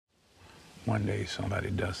one day somebody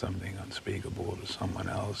does something unspeakable to someone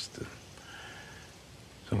else, to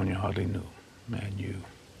someone you hardly knew, man, you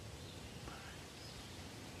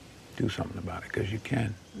do something about it, because you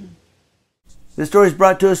can. This story is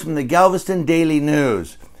brought to us from the Galveston Daily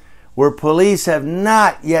News, where police have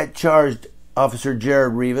not yet charged Officer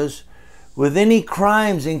Jared Rivas with any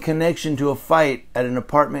crimes in connection to a fight at an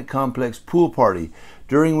apartment complex pool party,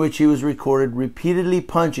 during which he was recorded repeatedly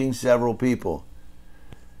punching several people.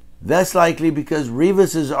 That's likely because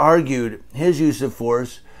Rivas has argued his use of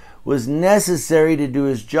force was necessary to do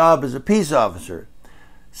his job as a peace officer,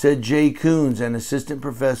 said Jay Coons, an assistant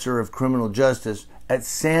professor of criminal justice at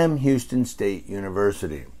Sam Houston State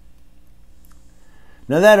University.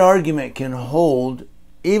 Now that argument can hold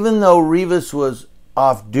even though Rivas was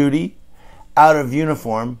off duty, out of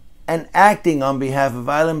uniform, and acting on behalf of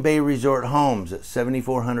Island Bay Resort Homes at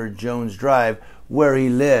 7400 Jones Drive, where he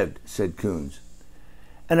lived, said Coons.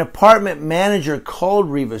 An apartment manager called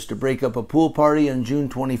Rivas to break up a pool party on June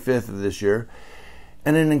 25th of this year,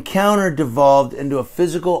 and an encounter devolved into a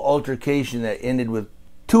physical altercation that ended with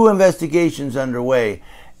 2 investigations underway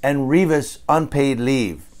and Rivas on paid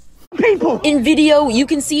leave. In video, you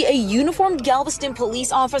can see a uniformed Galveston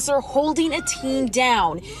police officer holding a teen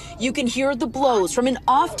down. You can hear the blows from an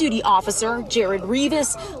off-duty officer, Jared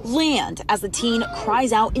Rivas, land as the teen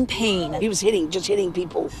cries out in pain. He was just hitting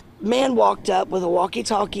people. Man walked up with a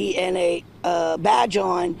walkie-talkie and a badge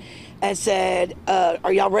on and said,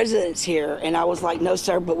 are y'all residents here? And I was like, no,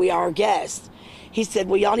 sir, but we are guests. He said,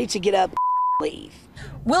 well, y'all need to get up and leave.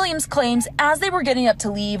 Williams claims as they were getting up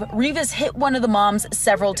to leave, Rivas hit one of the moms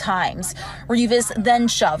several times. Rivas then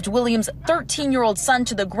shoved Williams' 13-year-old son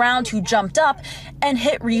to the ground, who jumped up and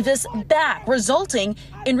hit Rivas back, resulting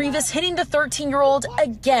in Rivas hitting the 13-year-old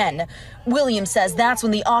again. Williams says that's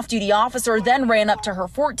when the off-duty officer then ran up to her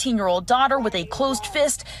 14-year-old daughter with a closed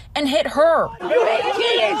fist and hit her. You hit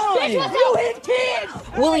kids! You hit kids!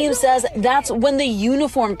 Williams says that's when the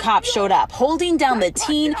uniformed cop showed up, holding down the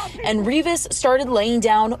teen, and Rivas started laying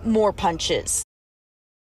down more punches.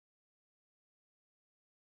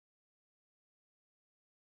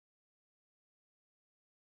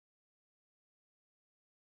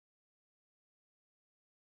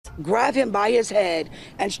 Grab him by his head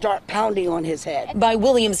and start pounding on his head. By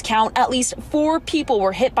Williams' count, at least 4 people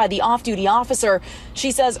were hit by the off-duty officer.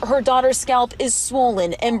 She says her daughter's scalp is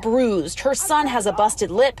swollen and bruised. Her son has a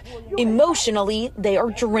busted lip. Emotionally, they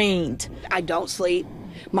are drained. I don't sleep.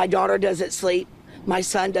 My daughter doesn't sleep. My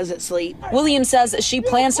son doesn't sleep. Williams says she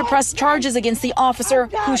plans to press charges against the officer,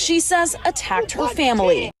 who she says attacked her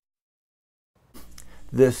family.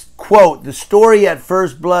 This quote, the story at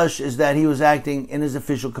first blush is that he was acting in his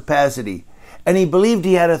official capacity, and he believed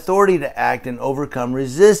he had authority to act and overcome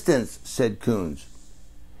resistance, said Coons.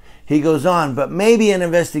 He goes on, but maybe an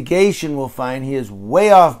investigation will find he is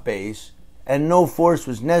way off base and no force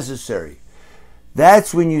was necessary.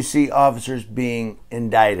 That's when you see officers being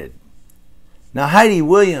indicted. Now, Heidi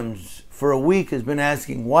Williams, for a week, has been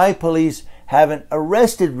asking why police haven't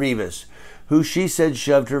arrested Rivas, who she said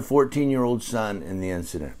shoved her 14-year-old son in the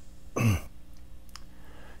incident.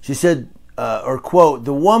 She said, or quote,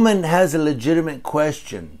 the woman has a legitimate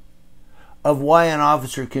question of why an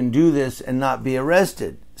officer can do this and not be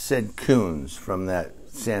arrested, said Coons from that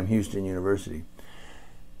Sam Houston University.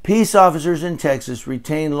 Peace officers in Texas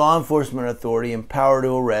retain law enforcement authority and power to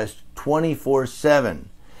arrest 24/7.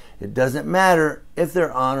 It doesn't matter if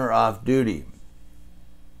they're on or off duty.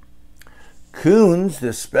 Coons,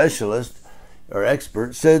 the specialist or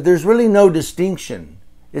expert, said there's really no distinction.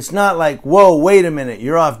 It's not like, whoa, wait a minute,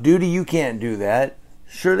 you're off duty, you can't do that.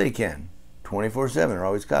 Sure they can. 24/7, they're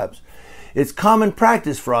always cops. It's common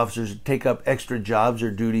practice for officers to take up extra jobs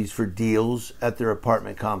or duties for deals at their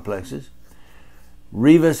apartment complexes.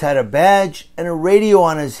 Rivas had a badge and a radio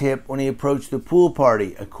on his hip when he approached the pool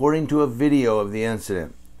party, according to a video of the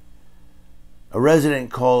incident. A resident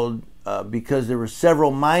called because there were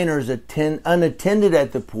several minors unattended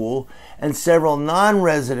at the pool and several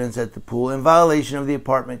non-residents at the pool in violation of the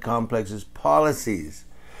apartment complex's policies.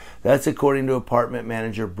 That's according to apartment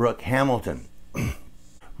manager Brooke Hamilton.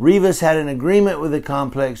 Rivas had an agreement with the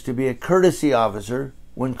complex to be a courtesy officer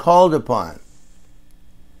when called upon.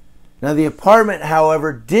 Now, the apartment,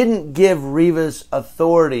 however, didn't give Rivas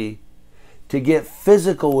authority to get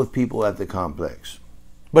physical with people at the complex.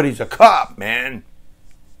 But he's a cop, man.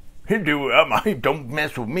 Don't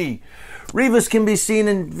mess with me. Rivas can be seen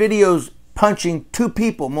in videos punching 2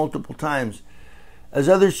 people multiple times as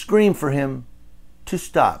others scream for him to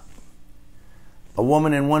stop. A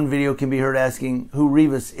woman in one video can be heard asking who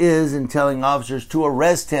Rivas is and telling officers to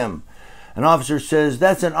arrest him. An officer says,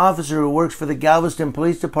 that's an officer who works for the Galveston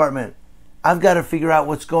Police Department. I've got to figure out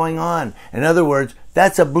what's going on. In other words,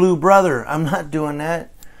 that's a blue brother. I'm not doing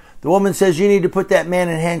that. The woman says, you need to put that man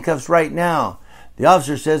in handcuffs right now. The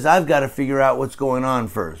officer says, I've got to figure out what's going on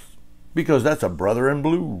first, because that's a brother in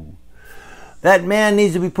blue. That man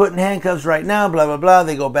needs to be put in handcuffs right now, blah, blah, blah.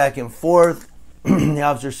 They go back and forth. The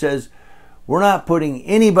officer says, we're not putting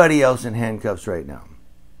anybody else in handcuffs right now.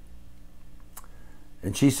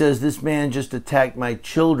 And she says, this man just attacked my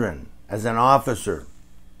children as an officer.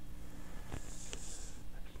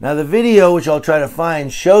 Now the video, which I'll try to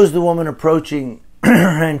find, shows the woman approaching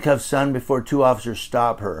her handcuffed son before two officers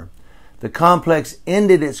stop her. The complex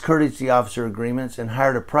ended its courtesy officer agreements and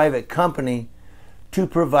hired a private company to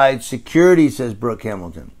provide security, says Brooke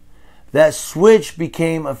Hamilton. That switch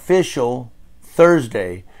became official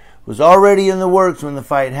Thursday, was already in the works when the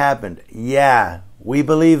fight happened. Yeah, we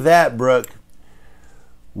believe that, Brooke.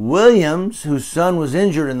 Williams, whose son was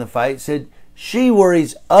injured in the fight, said she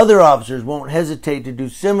worries other officers won't hesitate to do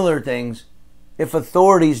similar things if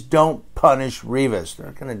authorities don't punish Rivas.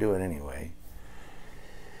 They're going to do it anyway.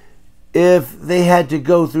 If they had to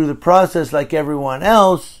go through the process like everyone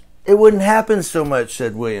else, it wouldn't happen so much,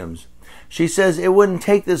 said Williams. She says it wouldn't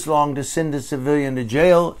take this long to send a civilian to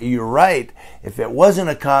jail. You're right. If it wasn't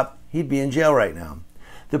a cop, he'd be in jail right now.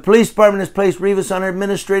 The police department has placed Rivas on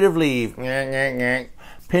administrative leave,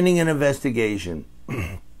 pending an investigation.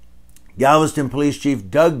 Galveston Police Chief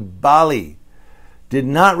Doug Bali did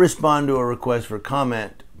not respond to a request for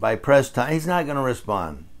comment by press time. He's not going to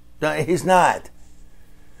respond. No, he's not.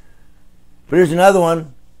 But here's another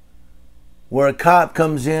one where a cop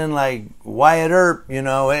comes in like Wyatt Earp, you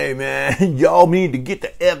know, hey man, y'all need to get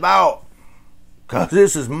the F out because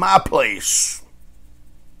this is my place.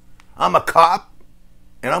 I'm a cop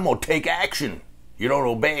and I'm going to take action. You don't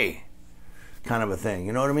obey. Kind of a thing,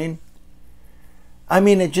 you know what I mean? I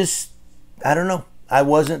mean, it just, I don't know. I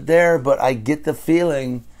wasn't there, but I get the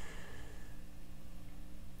feeling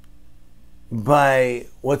by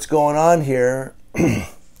what's going on here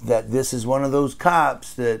that this is one of those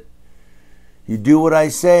cops that you do what I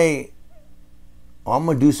say, I'm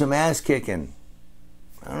going to do some ass kicking.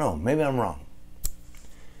 I don't know. Maybe I'm wrong.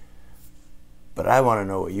 But I want to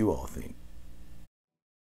know what you all think.